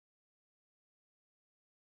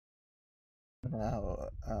Now,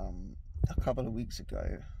 a couple of weeks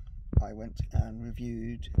ago, I went and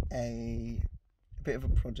reviewed a bit of a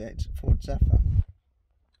project for Zephyr.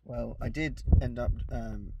 Well, I did end up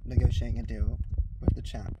negotiating a deal with the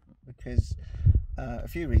chap because a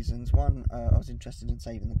few reasons. One, I was interested in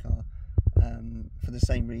saving the car for the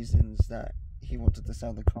same reasons that he wanted to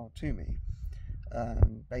sell the car to me.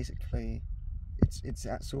 Basically, it's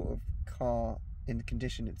that sort of car in the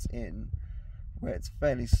condition it's in, where it's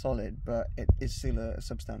fairly solid, but it is still a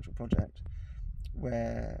substantial project.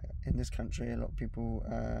 Where in this country, a lot of people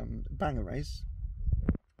bang a race,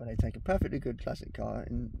 but they take a perfectly good classic car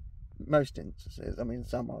in most instances. I mean,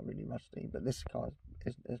 some are really rusty, but this car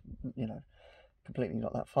is completely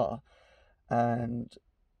not that far. And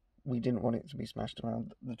we didn't want it to be smashed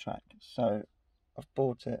around the track, so I've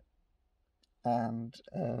bought it and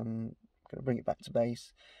going to bring it back to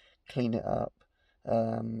base, clean it up,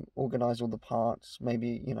 organise all the parts,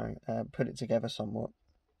 maybe put it together somewhat,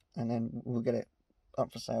 and then we'll get it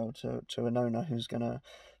up for sale to an owner who's going to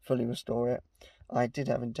fully restore it. I did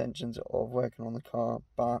have intentions of working on the car,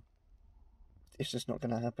 but it's just not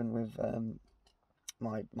going to happen with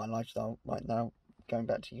my lifestyle right now, going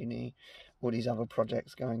back to uni, all these other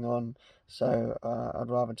projects going on. So I'd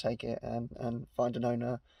rather take it and find an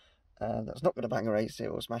owner that's not going to bang a race it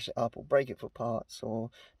or smash it up or break it for parts or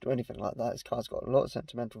do anything like that. This car's got a lot of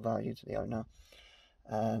sentimental value to the owner,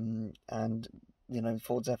 and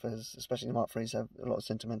Ford Zephyrs, especially the Mark IIIs, have a lot of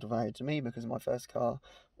sentimental value to me because my first car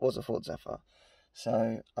was a Ford Zephyr.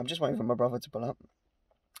 So I'm just waiting for my brother to pull up,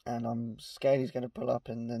 and I'm scared he's going to pull up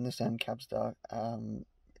in this Cabstar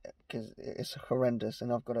because it's horrendous,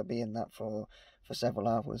 and I've got to be in that for several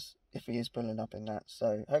hours if he is pulling up in that.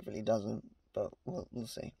 So hopefully he doesn't, but we'll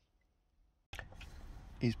see.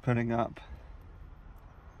 He's pulling up.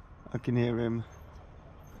 I can hear him.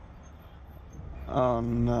 Oh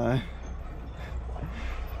no.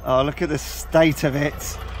 Oh, look at the state of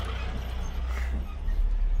it.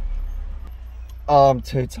 Oh, I'm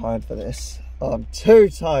too tired for this. I'm too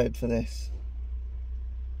tired for this.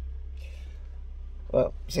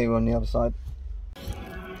 Well, see you on the other side.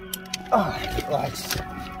 Oh, right.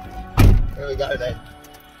 Here we go then.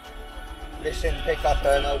 Mission, pick up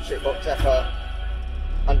an old shitbox Zephyr.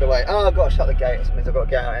 Underway. Oh, I've got to shut the gate. That means I've got to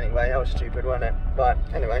get out anyway. That was stupid, wasn't it? Right,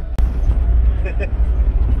 anyway.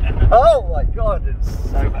 Oh my god, it's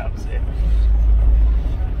so bouncy.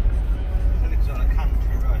 It's on a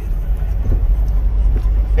country road.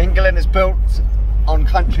 England is built on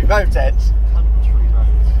country roads, Ed. Country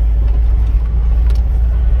roads.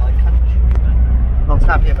 Like country. Not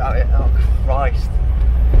happy about it. Oh Christ.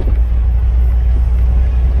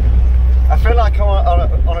 I feel like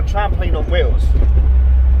I'm on a trampoline on wheels.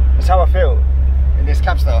 That's how I feel in this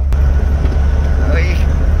Cabstar.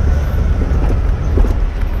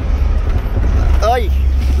 Oi!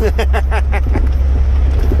 We've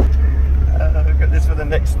got this for the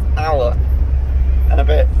next hour and a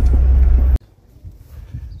bit.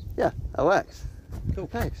 Yeah, that works. Cool.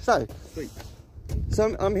 Okay, so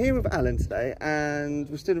I'm here with Alan today, and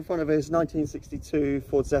we're stood in front of his 1962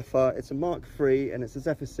 Ford Zephyr. It's a Mark III, and it's a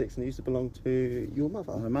Zephyr 6, and it used to belong to your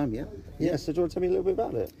mother. My mum, yeah. Yeah, so do you want to tell me a little bit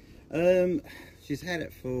about it? She's had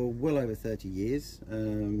it for well over 30 years.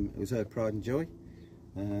 It was her pride and joy.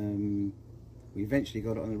 We eventually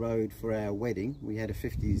got it on the road for our wedding. We had a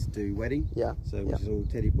 50s do wedding. Yeah. So which is all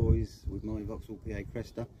Teddy boys with my Vauxhall PA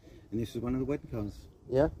Cresta, and this was one of the wedding cars.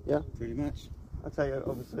 Yeah, yeah. Pretty much. I'll tell you,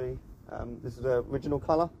 obviously, this is the original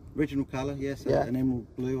colour. Original colour, yes. Yeah. An emerald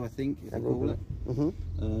blue, I think, if you call it.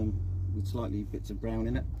 With slightly bits of brown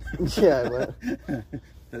in it. Yeah. Well,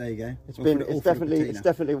 but there you go. It's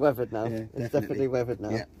definitely weathered now. Yeah, it's definitely weathered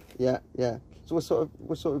now. Yeah. Yeah, yeah. So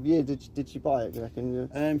what sort of year did she buy it, do you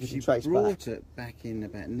reckon? She brought it back in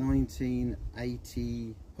about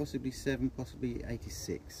 1980, possibly 7, possibly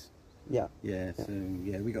 86. Yeah. Yeah, so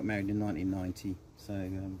yeah, we got married in 1990, so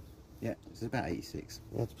yeah, it's about 86.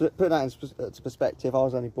 Yeah, to put that into perspective, I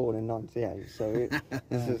was only born in 98, so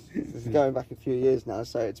this is going back a few years now,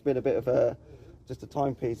 so it's been a bit of just a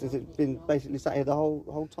timepiece. Has it been basically sat here the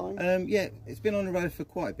whole time? Yeah, it's been on the road for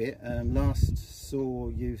quite a bit. Last saw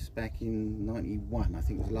use back in 91, I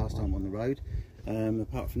think was the last time on the road.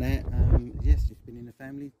 Apart from that, yes, it's been in the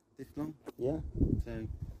family this long. Yeah. So.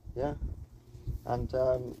 Yeah. And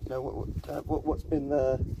what's been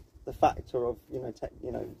the factor of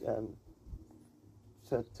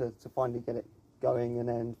to finally get it going, and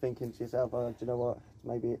then thinking to yourself, oh, do you know what?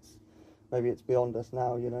 Maybe it's beyond us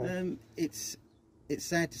now. It's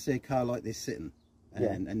sad to see a car like this sitting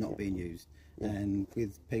and not being used. Yeah. And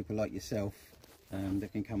with people like yourself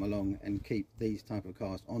that can come along and keep these type of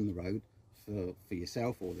cars on the road for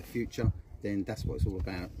yourself or the future, then that's what it's all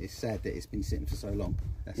about. It's sad that it's been sitting for so long.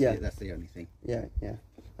 That's that's the only thing. Yeah, yeah.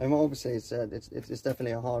 And obviously, it's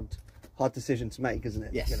definitely a hard decision to make, isn't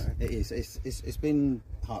it? Yes, you know? it is. It's been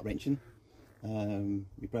heart wrenching.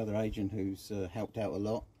 My brother Adrian, who's helped out a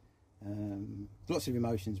lot. Lots of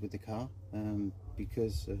emotions with the car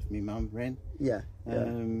because of my mum Ren. Yeah.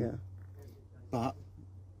 But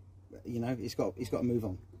you know, it's got to move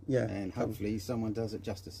on. Yeah. And hopefully someone does it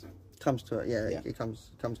justice. Comes to it. Yeah. It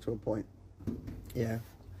comes to a point. Yeah.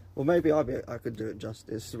 Well, maybe I could do it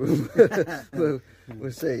justice. we'll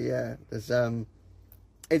see. Yeah. There's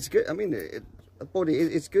it's good. I mean, a body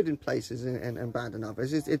it's good in places and bad in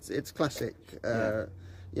others. It's classic.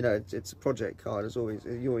 You know, it's a project car.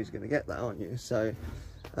 You're always going to get that, aren't you? So,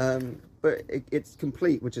 but it's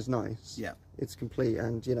complete, which is nice. Yeah, it's complete,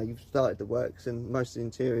 and you know you've started the works, and most of the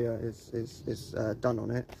interior is done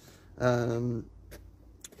on it.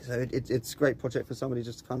 So it's a great project for somebody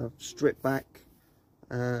just to kind of strip back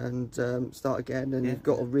and start again, and you've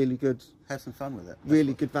got a really good, have some fun with it.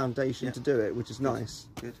 Really good foundation to do it, which is nice.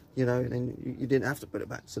 Good. You know, and you didn't have to put it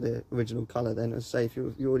back to the original colour. Then, as say, if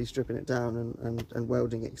you're already stripping it down and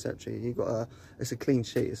welding it, etc., you've got it's a clean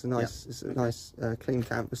sheet. It's a nice clean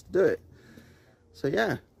canvas to do it. So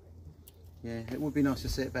yeah, it would be nice to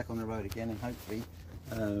see it back on the road again, and hopefully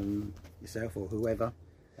yourself or whoever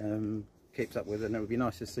keeps up with it. And it would be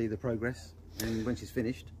nice to see the progress, and when she's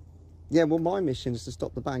finished. Yeah, well, my mission is to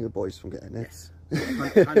stop the Banger Boys from getting it. Yes,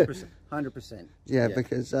 100%. Yeah,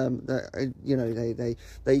 because you know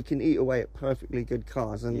they can eat away at perfectly good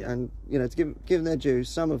cars, and you know, to give them their due,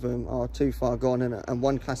 some of them are too far gone, and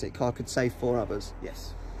one classic car could save 4 others.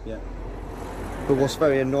 Yes. Yeah. But what's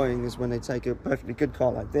very annoying is when they take a perfectly good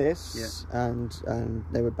car like this, and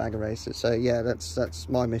they would bag a race it. So yeah, that's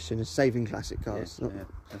my mission, is saving classic cars. Yeah,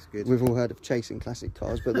 that's good. We've all heard of chasing classic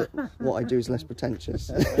cars, but what I do is less pretentious.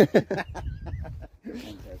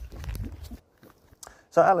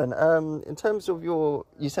 So Alan, in terms of you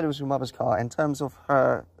said it was your mother's car. In terms of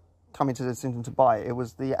her coming to the decision to buy it, it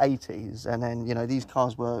was the 80s, and then you know these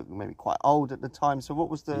cars were maybe quite old at the time. So what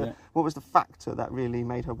was the factor that really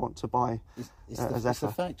made her want to buy a Zephyr? It's the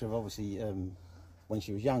factor of obviously when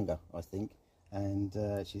she was younger, I think, and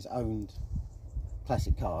she's owned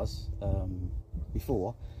classic cars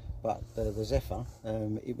before, but the Zephyr,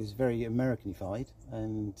 it was very Americanified,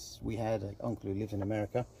 and we had an uncle who lived in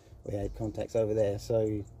America. We had contacts over there,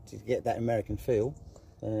 so to get that American feel,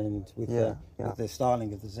 and with the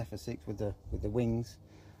styling of the Zephyr 6 with the wings,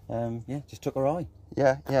 just took her eye.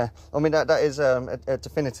 Yeah. I mean that is a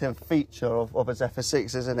definitive feature of a Zephyr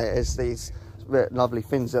 6, isn't it? It's these lovely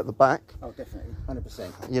fins at the back. Oh, definitely,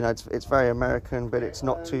 100%. You know, it's very American, but it's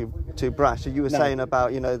not too brash. You were saying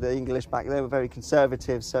about, you know, the English back, they were very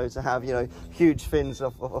conservative, so to have, you know, huge fins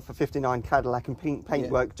of a 59 Cadillac and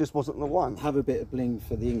paintwork just wasn't the one. Have a bit of bling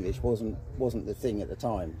for the English wasn't the thing at the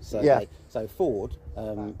time. So so Ford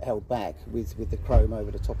held back with the chrome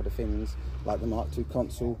over the top of the fins, like the Mark II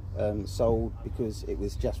console, sold because it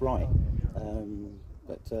was just right.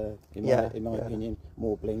 But in my opinion,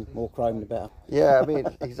 more bling, more chrome, the better. Yeah, I mean,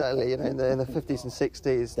 exactly. You know, in the 50s and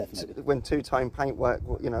 60s, when two-tone paintwork,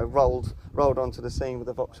 you know, rolled onto the scene with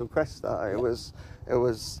the Vauxhall Cresta, it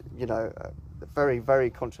was, you know, very, very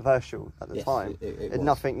controversial at the time.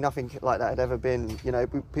 Nothing like that had ever been. You know,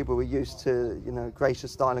 people were used to, you know,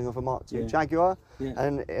 gracious styling of a Mark II Jaguar,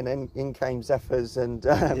 and then in came Zephyrs and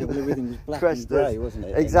well, everything was black Crestas. And grey, wasn't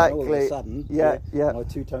it? Exactly. And all of a sudden, my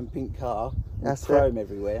two-tone pink car, with chrome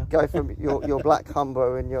everywhere. Go from your black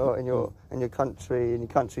Humber and your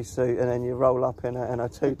country suit, and then you roll up in a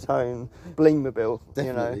two-tone Blingmobile.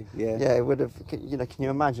 Definitely. You know, it would have. You know, can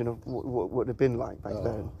you imagine what would have been like back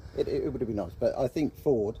then? It would have been nice, but I think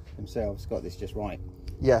Ford themselves got this just right.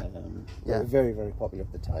 Very, very popular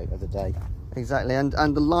of the day. Exactly, and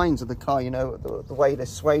the lines of the car, you know, the way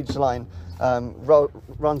this swage line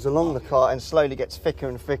runs along the car and slowly gets thicker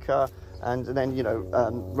and thicker, and then, you know,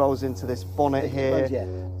 rolls into this bonnet here.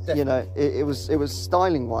 You know, it was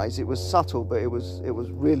styling wise, it was subtle, but it was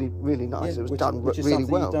really, really nice. It was done which is really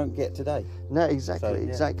well. You don't get today. No,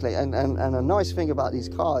 exactly. And a nice thing about these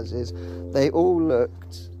cars is they all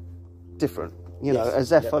looked different. You know, a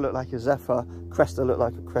Zephyr looked like a Zephyr, Cresta looked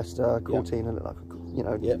like a Cresta, Cortina looked like a, you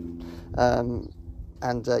know.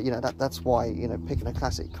 You know, that's why, you know, picking a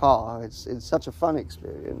classic car, it's such a fun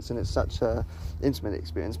experience, and it's such a intimate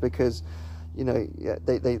experience, because, you know,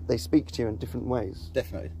 they speak to you in different ways.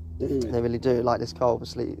 Definitely. They really do. Like this car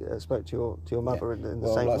obviously spoke to your mother in the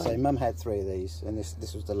same way. Like I say, Mum had 3 of these, and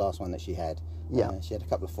this was the last one that she had. She had a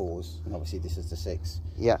couple of 4s, and obviously this is the 6.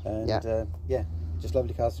 And just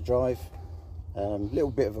lovely cars to drive.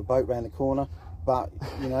 Little bit of a boat round the corner, but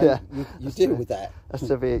you know, you deal with that. That's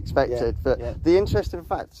to be expected. But the interesting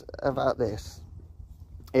fact about this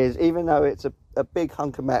is, even though it's a big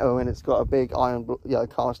hunk of metal and it's got a big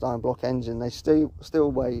cast iron block engine, they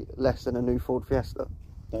still weigh less than a new Ford Fiesta.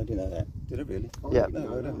 I didn't know that. Did it really? Yeah.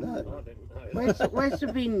 No, I don't know. Where's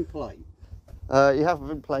the VIN plate? You have a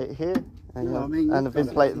VIN plate here, and, and a VIN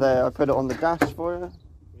plate there. I put it on the dash for you.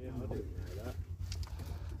 Yeah, I didn't know that.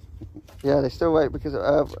 Yeah, they still wait because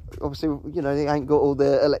obviously, you know, they ain't got all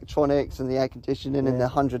the electronics and the air conditioning and the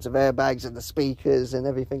hundreds of airbags and the speakers and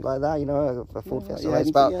everything like that. You know, a Ford Fiesta weighs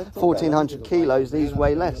about 1,400 kilos. These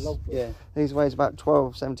weigh less. Yeah. These weighs about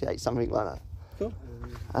 1,278, something like that. Cool.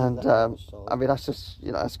 And I mean, that's just,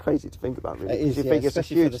 you know, that's crazy to think about, really. It is, you think it's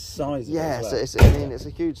especially a huge, for the size of it as well. it's, I mean, it's a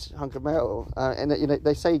huge hunk of metal, and you know,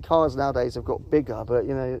 they say cars nowadays have got bigger, but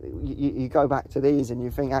you know, you go back to these and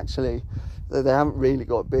you think actually they haven't really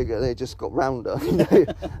got bigger; they just got rounder, you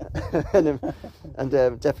know, and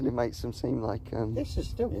definitely makes them seem like. This is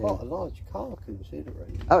still quite a large car,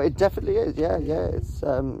 considering. Oh, it definitely is. Yeah. It's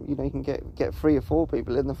you know, you can get 3 or 4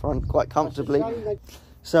 people in the front quite comfortably.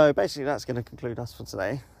 So basically that's going to conclude us for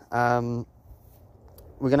today. We're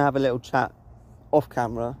going to have a little chat off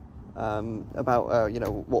camera about you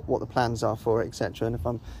know, what the plans are for it, etc., and if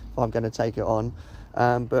I'm going to take it on.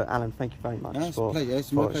 But Alan, thank you very much for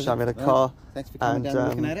showing me the car. Thanks for coming down and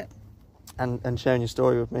looking at it. And sharing your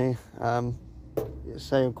story with me.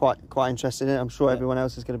 So I'm quite interested in it. I'm sure everyone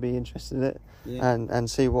else is going to be interested in it, and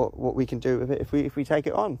see what we can do with it if we take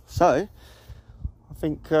it on. So I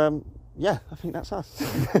think I think that's us.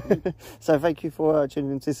 So thank you for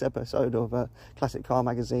tuning into this episode of Classic Car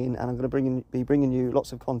Magazine, and I'm going to be bringing you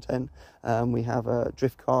lots of content. We have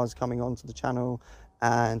drift cars coming onto the channel,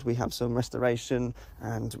 and we have some restoration,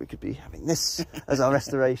 and we could be having this as our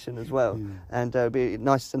restoration as well. And it'd be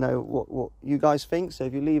nice to know what you guys think. So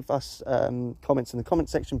if you leave us comments in the comment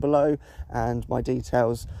section below, and my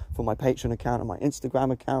details for my Patreon account and my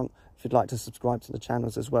Instagram account, if you'd like to subscribe to the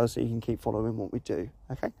channels as well, so you can keep following what we do.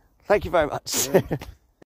 Okay, thank you very much.